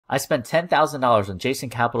I spent $10,000 on Jason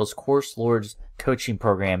Capital's Course Lords coaching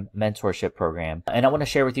program, mentorship program, and I want to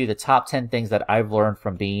share with you the top 10 things that I've learned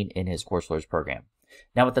from being in his Course Lords program.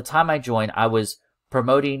 Now, at the time I joined, I was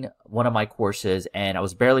promoting one of my courses and I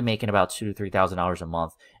was barely making about $2,000 to $3,000 a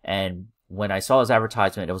month. And when I saw his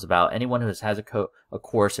advertisement, it was about anyone who has a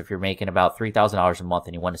course, if you're making about $3,000 a month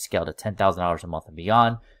and you want to scale to $10,000 a month and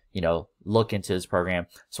beyond, look into his program.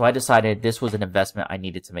 So I decided this was an investment I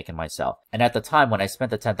needed to make in myself. And at the time when I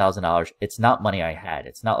spent the $10,000, it's not money I had.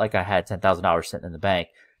 It's not like I had $10,000 sitting in the bank.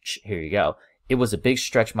 Here you go. It was a big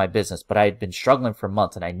stretch in my business, but I had been struggling for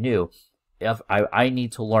months and I knew if I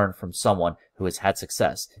need to learn from someone who has had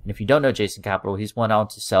success. And if you don't know Jason Capital, he's went on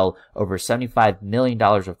to sell over $75 million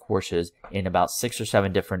of courses in about 6 or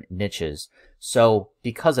 7 different niches. So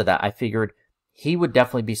because of that, I figured he would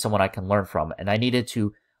definitely be someone I can learn from. And I needed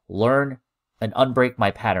to learn and unbreak my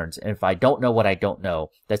patterns. And if I don't know what I don't know,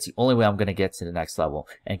 that's the only way I'm going to get to the next level.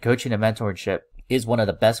 And coaching and mentorship is one of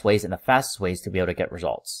the best ways and the fastest ways to be able to get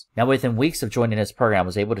results. Now, within weeks of joining this program, I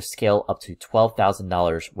was able to scale up to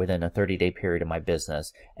 $12,000 within a 30-day period in my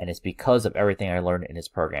business. And it's because of everything I learned in this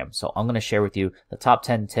program. So I'm going to share with you the top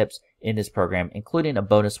 10 tips in this program, including a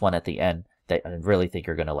bonus one at the end that I really think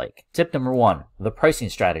you're going to like. Tip number 1, the pricing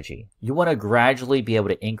strategy. You want to gradually be able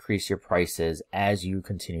to increase your prices as you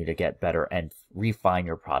continue to get better and refine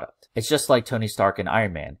your product. It's just like Tony Stark and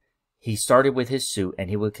Iron Man. He started with his suit and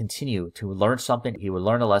he would continue to learn something. He would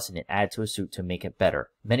learn a lesson and add to his suit to make it better.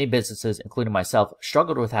 Many businesses, including myself,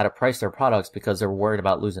 struggled with how to price their products because they were worried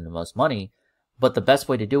about losing the most money. But the best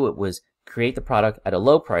way to do it was create the product at a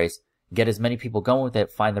low price, get as many people going with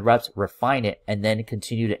it, find the reps, refine it, and then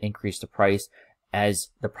continue to increase the price as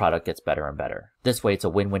the product gets better and better. This way, it's a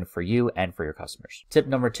win-win for you and for your customers. Tip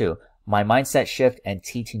number 2, my mindset shift and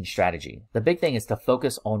teaching strategy. The big thing is to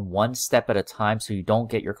focus on one step at a time so you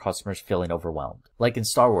don't get your customers feeling overwhelmed. Like in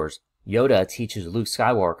Star Wars, Yoda teaches Luke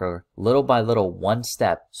Skywalker little by little one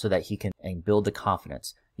step so that he can build the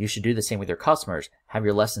confidence. You should do the same with your customers. Have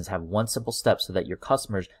your lessons have one simple step so that your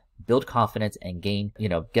customers build confidence and gain,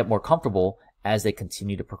 get more comfortable as they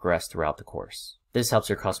continue to progress throughout the course. This helps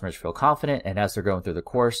your customers feel confident, and as they're going through the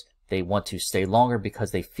course, they want to stay longer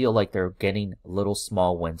because they feel like they're getting little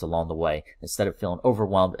small wins along the way instead of feeling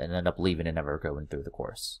overwhelmed and end up leaving and never going through the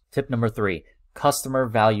course. Tip number 3, customer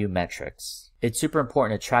value metrics. It's super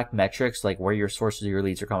important to track metrics like where your sources of your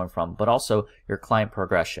leads are coming from, but also your client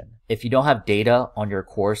progression. If you don't have data on your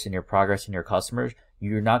course and your progress in your customers,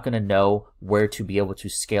 you're not going to know where to be able to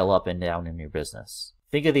scale up and down in your business.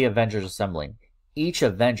 Think of the Avengers assembling. Each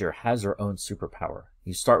Avenger has their own superpower.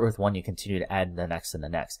 You start with one, you continue to add the next and the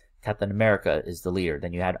next. Captain America is the leader.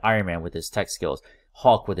 Then you had Iron Man with his tech skills,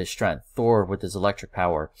 Hulk with his strength, Thor with his electric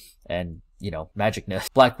power, and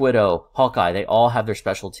magicness. Black Widow, Hawkeye, they all have their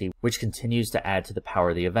specialty, which continues to add to the power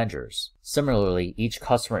of the Avengers. Similarly, each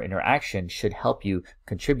customer interaction should help you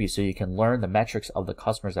contribute so you can learn the metrics of the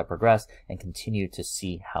customers that progress and continue to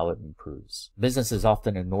see how it improves. Businesses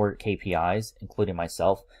often ignore KPIs, including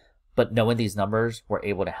myself, but knowing these numbers, we're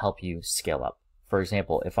able to help you scale up. For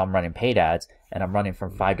example, if I'm running paid ads and I'm running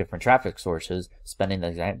from 5 different traffic sources, spending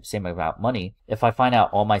the same amount of money, if I find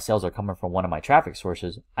out all my sales are coming from one of my traffic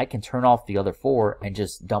sources, I can turn off the other 4 and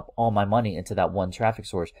just dump all my money into that one traffic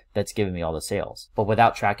source that's giving me all the sales. But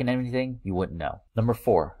without tracking anything, you wouldn't know. Number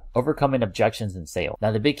 4, overcoming objections in sales.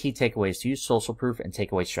 Now, the big key takeaway is to use social proof and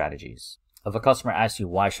takeaway strategies. If a customer asks you,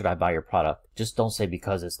 why should I buy your product? Just don't say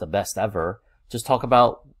because it's the best ever. Just talk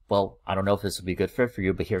about, well, I don't know if this will be a good fit for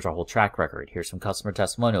you, but here's our whole track record. Here's some customer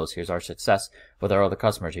testimonials. Here's our success with our other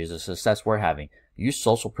customers. Here's the success we're having. Use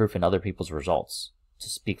social proof in other people's results to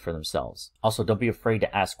speak for themselves. Also, don't be afraid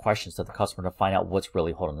to ask questions to the customer to find out what's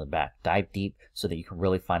really holding them back. Dive deep so that you can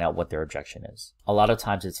really find out what their objection is. A lot of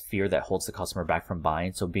times it's fear that holds the customer back from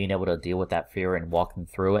buying, so being able to deal with that fear and walk them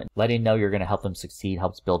through it, letting them know you're going to help them succeed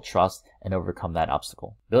helps build trust and overcome that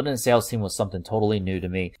obstacle. Building a sales team was something totally new to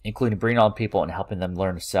me, including bringing on people and helping them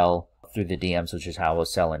learn to sell through the DMs, which is how I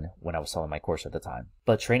was selling when I was selling my course at the time.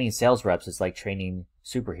 But training sales reps is like training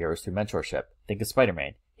superheroes through mentorship. Think of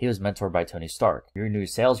Spider-Man. He was mentored by Tony Stark. Your new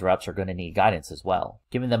sales reps are going to need guidance as well.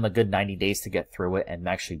 Giving them a good 90 days to get through it and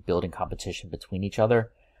actually building competition between each other,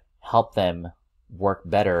 help them work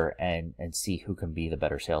better and see who can be the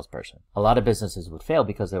better salesperson. A lot of businesses would fail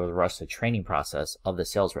because they would rush the training process of the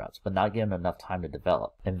sales reps, but not give them enough time to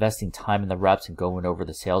develop. Investing time in the reps and going over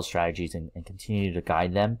the sales strategies and continue to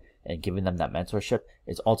guide them and giving them that mentorship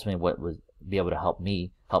is ultimately what would be able to help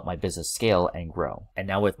me help my business scale and grow. And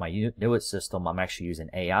now with my newest system, I'm actually using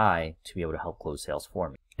AI to be able to help close sales for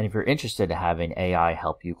me. And if you're interested in having AI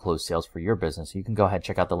help you close sales for your business, you can go ahead and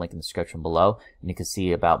check out the link in the description below, and you can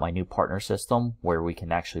see about my new partner system where we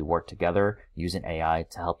can actually work together using AI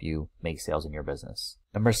to help you make sales in your business.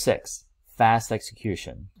 Number 6, fast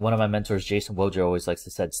execution. One of my mentors, Jason Wojo, always likes to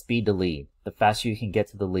say speed to lead. The faster you can get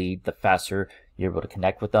to the lead, the faster you're able to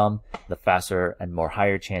connect with them, the faster and more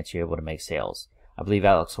higher chance you're able to make sales. I believe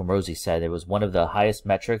Alex Hormozi said it was one of the highest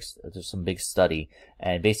metrics. There's some big study,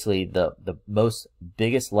 and basically the most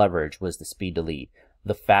biggest leverage was the speed to lead.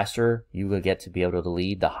 The faster you would get to be able to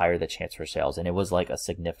lead, the higher the chance for sales. And it was like a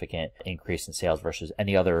significant increase in sales versus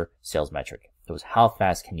any other sales metric. It was how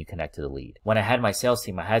fast can you connect to the lead. When I had my sales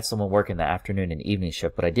team, I had someone working the afternoon and evening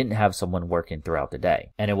shift, but I didn't have someone working throughout the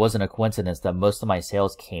day. And it wasn't a coincidence that most of my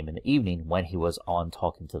sales came in the evening when he was on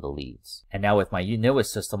talking to the leads. And now with my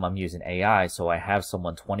newest system, I'm using AI, so I have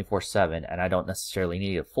someone 24/7, and I don't necessarily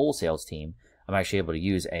need a full sales team. I'm actually able to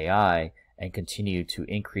use AI and continue to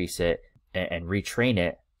increase it and retrain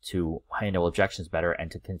it to handle objections better and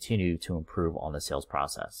to continue to improve on the sales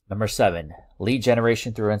process. Number 7, lead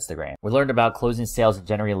generation through Instagram. We learned about closing sales and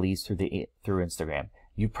generating leads through Instagram.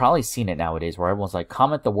 You've probably seen it nowadays where everyone's like,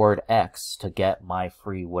 comment the word X to get my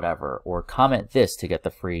free whatever, or comment this to get the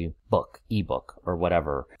free ebook, or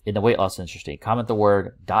whatever. In the weight loss industry, comment the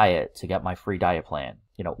word diet to get my free diet plan.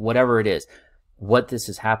 You know, whatever it is. What this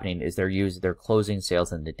is happening is they're closing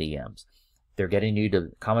sales in the DMs. They're getting you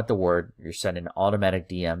to comment the word, you're sending an automatic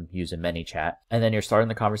DM using ManyChat, and then you're starting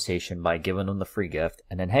the conversation by giving them the free gift,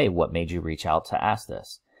 and then, hey, what made you reach out to ask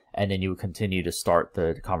this? And then you continue to start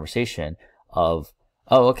the conversation of,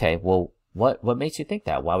 oh, okay, well, what makes you think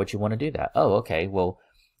that? Why would you want to do that? Oh, okay, well,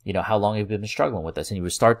 you know, how long have you been struggling with this? And you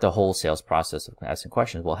would start the whole sales process of asking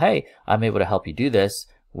questions. Well, hey, I'm able to help you do this.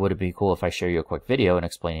 Would it be cool if I share you a quick video and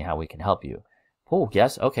explaining how we can help you? Oh,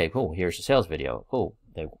 yes, okay, cool, here's the sales video. Cool.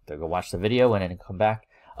 They go watch the video and then come back.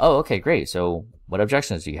 Oh, okay, great. So what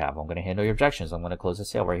objections do you have? I'm going to handle your objections. I'm going to close the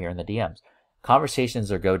sale right here in the DMs. Conversations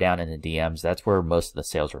that go down in the DMs, that's where most of the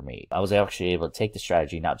sales were made. I was actually able to take the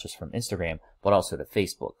strategy not just from Instagram, but also to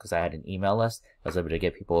Facebook, because I had an email list. I was able to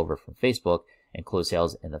get people over from Facebook and close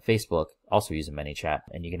sales in the Facebook, also using ManyChat.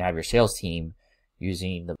 And you can have your sales team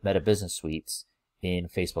using the Meta Business Suites in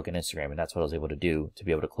Facebook and Instagram, and that's what I was able to do to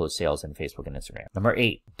be able to close sales in Facebook and Instagram. Number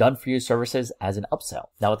 8, done for you services as an upsell.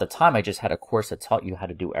 Now at the time, I just had a course that taught you how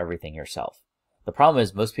to do everything yourself. The problem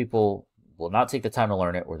is most people will not take the time to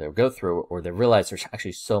learn it, or they'll go through it, or they realize there's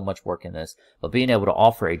actually so much work in this. But being able to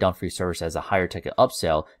offer a done for you service as a higher ticket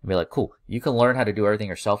upsell and be like, cool, you can learn how to do everything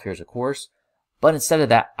yourself. Here's a course. But instead of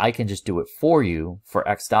that, I can just do it for you for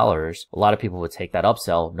X dollars. A lot of people would take that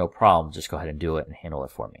upsell, no problem, just go ahead and do it and handle it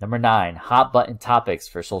for me. Number 9, hot button topics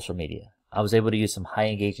for social media. I was able to use some high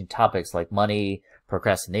engaging topics like money,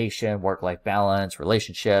 procrastination, work-life balance,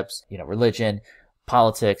 relationships, religion,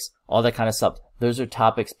 politics, all that kind of stuff. Those are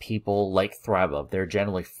topics people thrive of. They're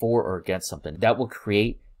generally for or against something. That will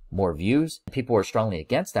create more views. People who are strongly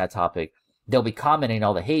against that topic, they'll be commenting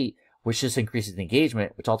all the hate, which just increases the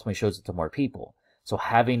engagement, which ultimately shows it to more people. So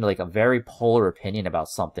having a very polar opinion about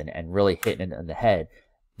something and really hitting it in the head,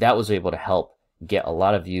 that was able to help get a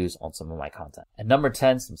lot of views on some of my content. And number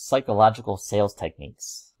 10, some psychological sales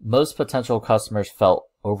techniques. Most potential customers felt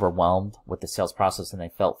overwhelmed with the sales process and they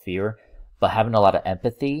felt fear, but having a lot of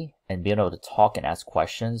empathy and being able to talk and ask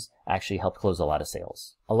questions actually helped close a lot of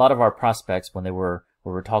sales. A lot of our prospects, when we were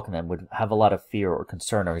talking to them, would have a lot of fear or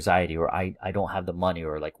concern or anxiety, or I don't have the money,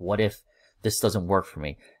 or what if this doesn't work for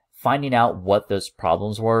me? Finding out what those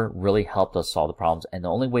problems were really helped us solve the problems. And the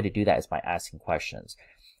only way to do that is by asking questions.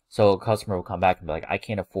 So a customer will come back and be like, I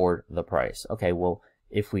can't afford the price. Okay, well,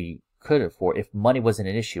 if we could afford, if money wasn't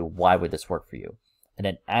an issue, why would this work for you?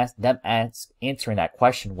 And then answering that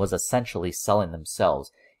question was essentially selling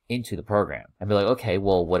themselves into the program and be like, okay,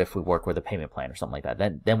 well, what if we work with a payment plan or something like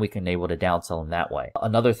that? Then we can able to downsell them that way.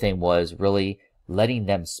 Another thing was really letting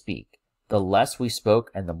them speak. The less we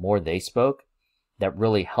spoke and the more they spoke, that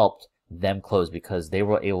really helped them close because they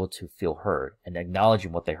were able to feel heard and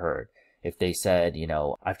acknowledging what they heard. If they said,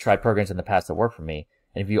 I've tried programs in the past that work for me,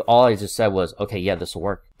 and if you all I just said was, okay, yeah, this will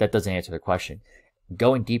work, that doesn't answer the question.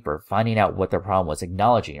 Going deeper, finding out what their problem was,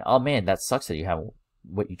 acknowledging, oh man, that sucks that you have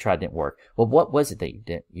what you tried didn't work. Well, what was it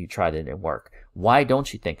that you tried that didn't work? Why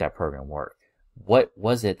don't you think that program worked? What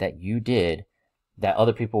was it that you did that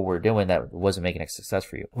other people were doing that wasn't making a success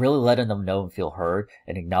for you? Really letting them know and feel heard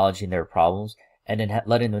and acknowledging their problems, and then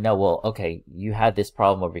letting them know, well, okay, you had this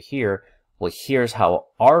problem over here. Well, here's how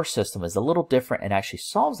our system is a little different and actually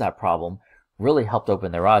solves that problem. Really helped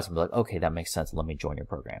open their eyes and be like, okay, that makes sense. Let me join your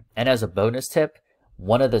program. And as a bonus tip,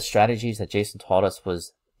 one of the strategies that Jason taught us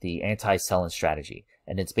was the anti-selling strategy.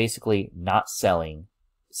 And it's basically not selling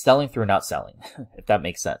selling through not selling, if that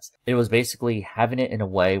makes sense. It was basically having it in a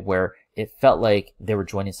way where it felt like they were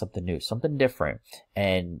joining something new, something different.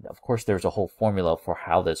 And of course, there's a whole formula for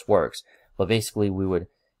how this works. But basically, we would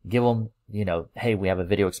give them, you know, hey, we have a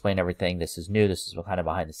video explaining everything. This is new. This is what kind of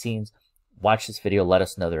behind the scenes. Watch this video. Let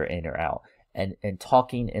us know they're in or out. And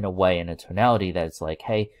talking in a way, in a tonality that's like,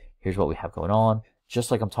 hey, here's what we have going on. Just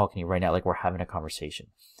like I'm talking to you right now, like we're having a conversation.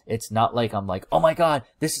 It's not like I'm like, oh my God,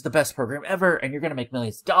 this is the best program ever, and you're going to make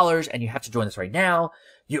millions of dollars, and you have to join this right now,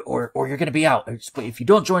 or you're going to be out. If you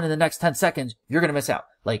don't join in the next 10 seconds, you're going to miss out.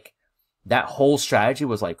 Like, that whole strategy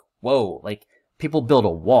was like, whoa, like, people build a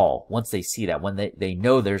wall once they see that. When they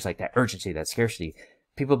know there's like that urgency, that scarcity,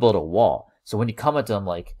 people build a wall. So when you come at them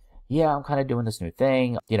like, yeah, I'm kind of doing this new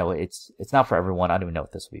thing, you know, it's not for everyone. I don't even know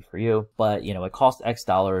if this will be for you, but you know, it costs X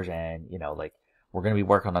dollars, and you know, like, we're going to be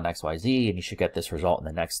working on XYZ, and you should get this result in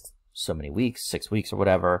the next so many weeks, 6 weeks or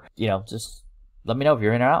whatever, you know, just let me know if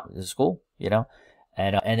you're in or out. This is cool, you know?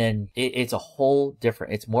 And then it's a whole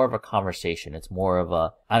different, it's more of a conversation. It's more of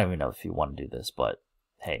a, I don't even know if you want to do this, but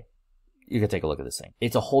hey, you can take a look at this thing.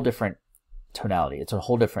 It's a whole different tonality. It's a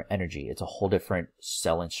whole different energy. It's a whole different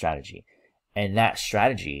selling strategy. And that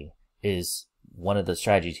strategy is one of the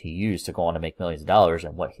strategies he used to go on to make millions of dollars,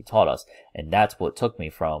 and what he taught us. And that's what took me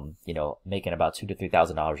from, you know, making about $2,000 to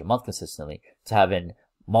 $3,000 a month consistently to having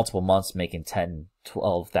multiple months making $10,000,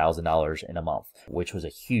 $12,000 in a month, which was a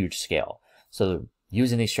huge scale. So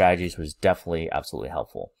using these strategies was definitely absolutely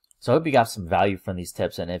helpful. So I hope you got some value from these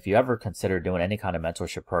tips. And if you ever consider doing any kind of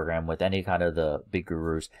mentorship program with any kind of the big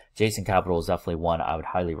gurus, Jason Capital is definitely one I would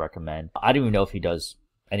highly recommend. I don't even know if he does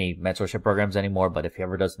any mentorship programs anymore, but if he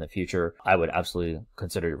ever does in the future, I would absolutely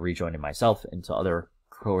consider rejoining myself into other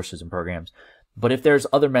courses and programs. But if there's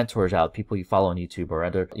other mentors out, people you follow on YouTube, or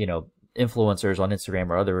other, you know, influencers on Instagram,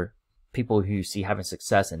 or other people who you see having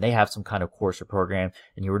success and they have some kind of course or program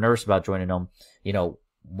and you were nervous about joining them, you know,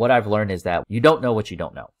 what I've learned is that you don't know what you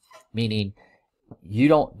don't know. Meaning, you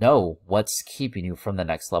don't know what's keeping you from the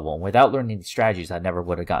next level. And without learning these strategies, I never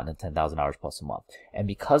would have gotten to $10,000 plus a month. And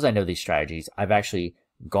because I know these strategies, I've actually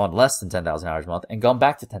gone less than $10,000 a month and gone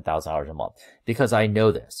back to $10,000 a month, because I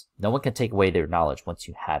know this. No one can take away their knowledge once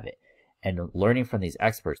you have it. And learning from these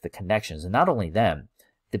experts, the connections, and not only them,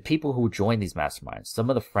 the people who join these masterminds, some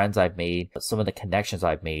of the friends I've made, some of the connections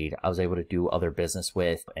I've made, I was able to do other business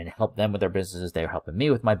with and help them with their businesses. They're helping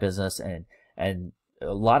me with my business, and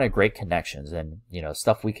a lot of great connections, and, you know,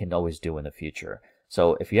 stuff we can always do in the future.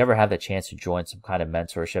 So if you ever have the chance to join some kind of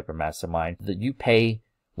mentorship or mastermind, that you pay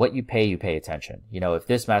what you pay attention. You know, if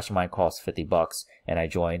this mastermind costs $50 and I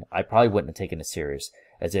join, I probably wouldn't have taken it serious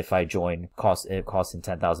as if I joined, it costing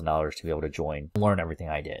 $10,000 to be able to join, learn everything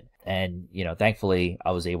I did. And, you know, thankfully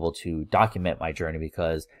I was able to document my journey,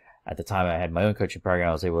 because at the time I had my own coaching program.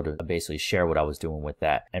 I was able to basically share what I was doing with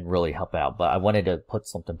that and really help out. But I wanted to put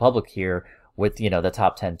something public here with, you know, the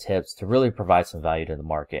top 10 tips to really provide some value to the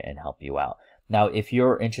market and help you out. Now, if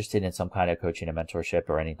you're interested in some kind of coaching and mentorship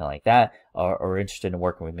or anything like that, or interested in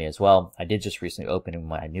working with me as well, I did just recently open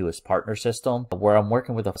my newest partner system, where I'm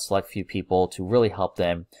working with a select few people to really help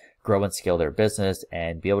them grow and scale their business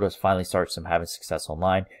and be able to finally start having success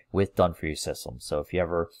online with done-for-you systems. So if you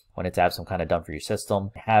ever wanted to have some kind of done-for-you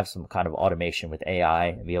system, have some kind of automation with AI,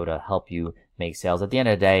 and be able to help you make sales, at the end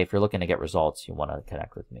of the day, if you're looking to get results, you want to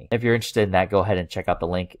connect with me. If you're interested in that, go ahead and check out the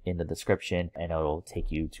link in the description, and it'll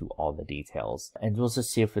take you to all the details. And we'll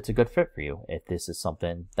just see if it's a good fit for you, if this is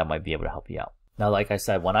something that might be able to help you out. Now, like I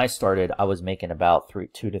said, when I started, I was making about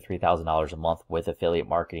 $2,000 to $3,000 a month with affiliate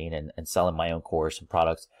marketing and selling my own course and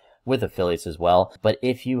products with affiliates as well. But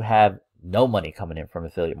if you have no money coming in from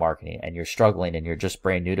affiliate marketing and you're struggling and you're just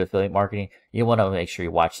brand new to affiliate marketing, you want to make sure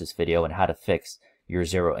you watch this video on how to fix your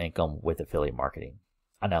zero income with affiliate marketing.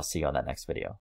 And I'll see you on that next video.